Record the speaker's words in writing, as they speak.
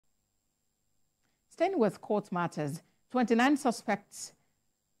staying with court matters, 29 suspected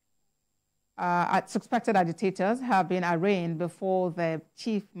agitators have been arraigned before the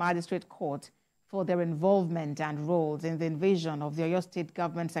Chief Magistrate Court for their involvement and roles in the invasion of the Oyo State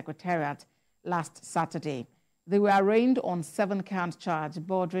Government Secretariat last Saturday. They were arraigned on 7-count charge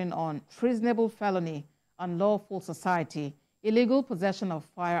bordering on treasonable felony, unlawful society, illegal possession of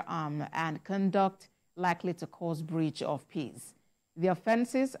firearm, and conduct likely to cause breach of peace. The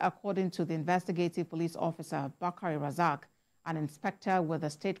offenses, according to the investigative police officer Bakari Razak, an inspector with the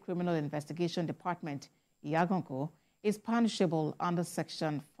State Criminal Investigation Department, Iyagonko, is punishable under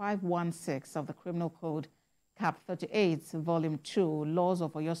Section 516 of the Criminal Code, Cap 38, Volume 2, Laws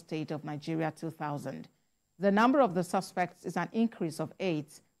of Oyo State of Nigeria 2000. The number of the suspects is an increase of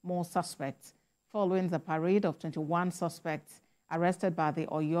 8 more suspects, following the parade of 21 suspects arrested by the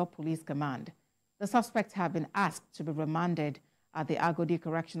Oyo Police Command. The suspects have been asked to be remanded at the Agodi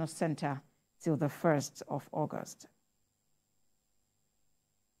Correctional Center till the 1st of August.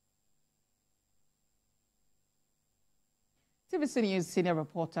 TVC News senior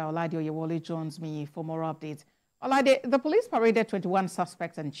reporter Olade Oyewole joins me for more updates. Olade, the police paraded 21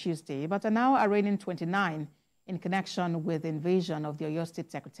 suspects on Tuesday, but are now arraigning 29 in connection with the invasion of the Oyo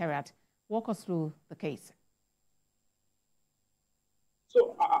State Secretariat. Walk us through the case.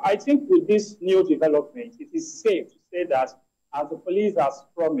 So I think with this new development, it is safe to say that as the police has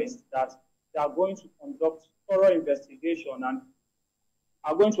promised that they are going to conduct thorough investigation and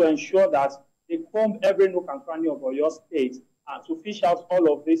are going to ensure that they comb every nook and cranny of Oyo State to fish out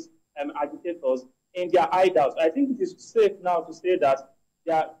all of these agitators in their hideouts. I think it is safe now to say that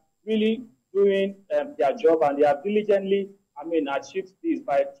they are really doing their job, and they have diligently, achieved this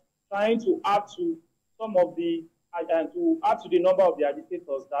by trying to add to some of the to the number of the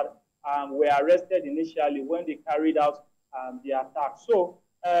agitators that were arrested initially when they carried out the attack. So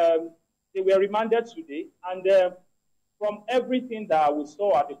they were remanded today, and from everything that we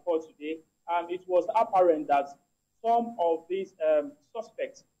saw at the court today, it was apparent that some of these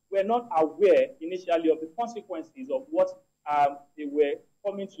suspects were not aware initially of the consequences of what they were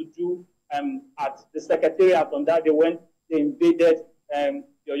coming to do at the Secretariat on that day when they invaded the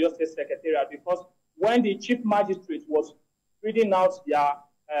Oyo State Secretariat, because when the Chief Magistrate was reading out their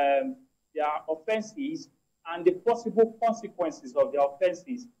offenses and the possible consequences of their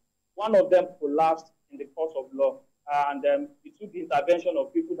offenses, one of them collapsed in the court of law, and it took the intervention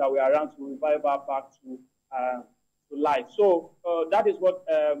of people that were around to revive her back to life. So that is what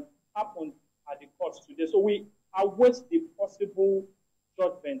happened at the court today. So we await the possible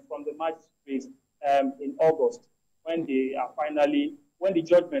judgment from the magistrates in August when they are when the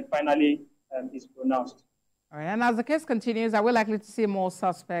judgment finally is pronounced. All right, and as the case continues, are we likely to see more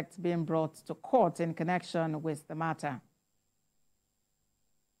suspects being brought to court in connection with the matter?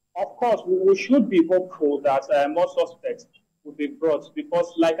 Of course, we should be hopeful that more suspects will be brought,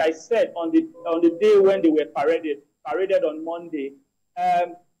 because, like I said, on the day when they were paraded on Monday,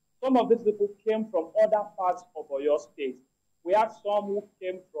 some of these people came from other parts of Oyo State. We had some who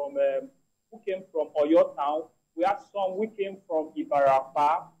came from Oyo Town. We had some who came from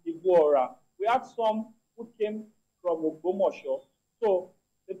Ibarapa, Ibuora. We had some who came from Ogbomoso. So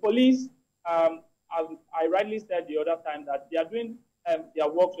the police, as I rightly said the other time, that they are doing their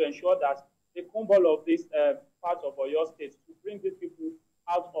work to ensure that they comb all of these parts of Oyo State to bring these people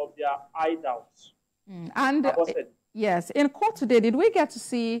out of their hideouts. And yes, in court today, did we get to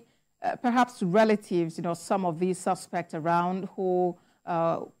see perhaps relatives, some of these suspects around who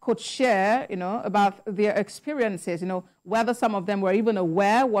could share, about their experiences, whether some of them were even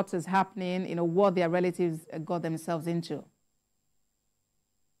aware what is happening, what their relatives got themselves into?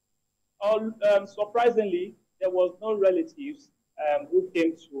 Surprisingly, there was no relatives who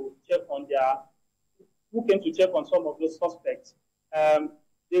came to check on some of those suspects.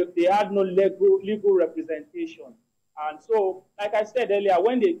 They had no legal representation. And so, like I said earlier,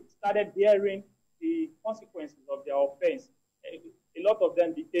 when they started hearing the consequences of their offense, a lot of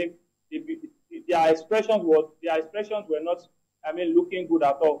them became, their expressions were not, looking good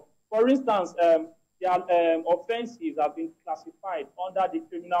at all. For instance, their offenses have been classified under the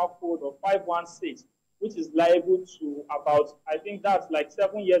Criminal Code of 516, which is liable to about, I think that's like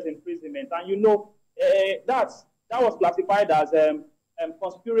 7 years imprisonment. And that was classified as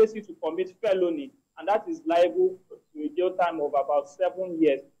conspiracy to commit felony, and that is liable to a jail time of about 7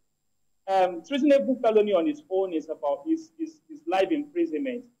 years. Treasonable felony on its own is about is life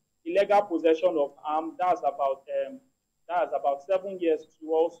imprisonment. Illegal possession of arms, that's about 7 years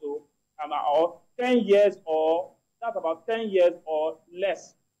to also, or 10 years, or that's about 10 years or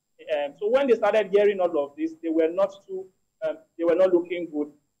less. So when they started hearing all of this, they were not looking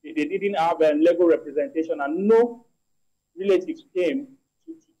good. they didn't have legal representation, and no relatives came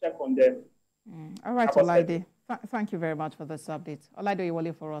to check on them. All right, Olaide. Thank you very much for this update. Olaide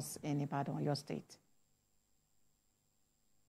Iwole for us in Ibadan, your state.